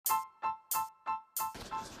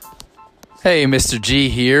Hey, Mr. G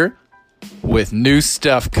here with new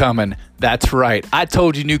stuff coming. That's right. I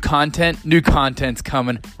told you new content. New content's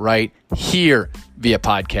coming right here via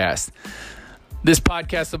podcast. This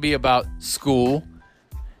podcast will be about school,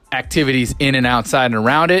 activities in and outside and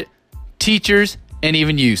around it, teachers, and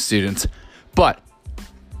even you students. But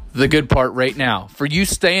the good part right now, for you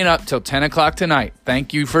staying up till 10 o'clock tonight,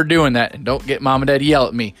 thank you for doing that. And don't get mom and dad yell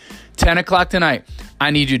at me. 10 o'clock tonight, I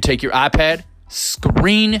need you to take your iPad,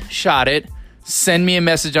 screenshot it, send me a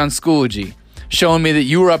message on Schoology showing me that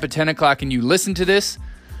you were up at 10 o'clock and you listened to this,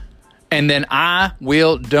 and then I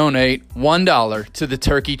will donate $1 to the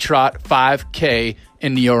Turkey Trot 5K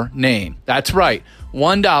in your name. That's right,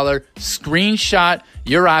 $1. Screenshot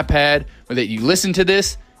your iPad that you listen to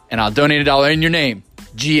this, and I'll donate $1 in your name.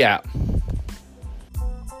 G out.